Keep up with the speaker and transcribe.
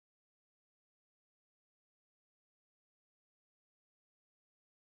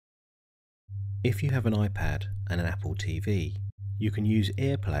If you have an iPad and an Apple TV, you can use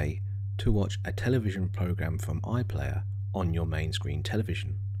Airplay to watch a television program from iPlayer on your main screen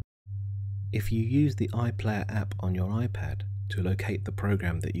television. If you use the iPlayer app on your iPad to locate the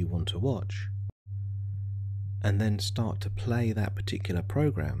program that you want to watch, and then start to play that particular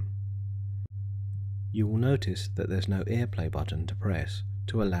program, you will notice that there's no Airplay button to press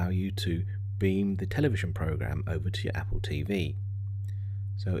to allow you to beam the television program over to your Apple TV.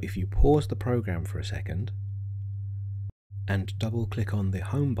 So if you pause the program for a second and double click on the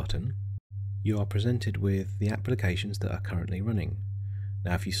home button, you are presented with the applications that are currently running.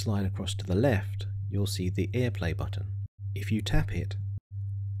 Now if you slide across to the left, you'll see the Airplay button. If you tap it,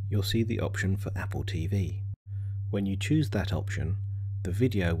 you'll see the option for Apple TV. When you choose that option, the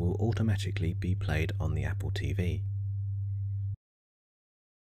video will automatically be played on the Apple TV.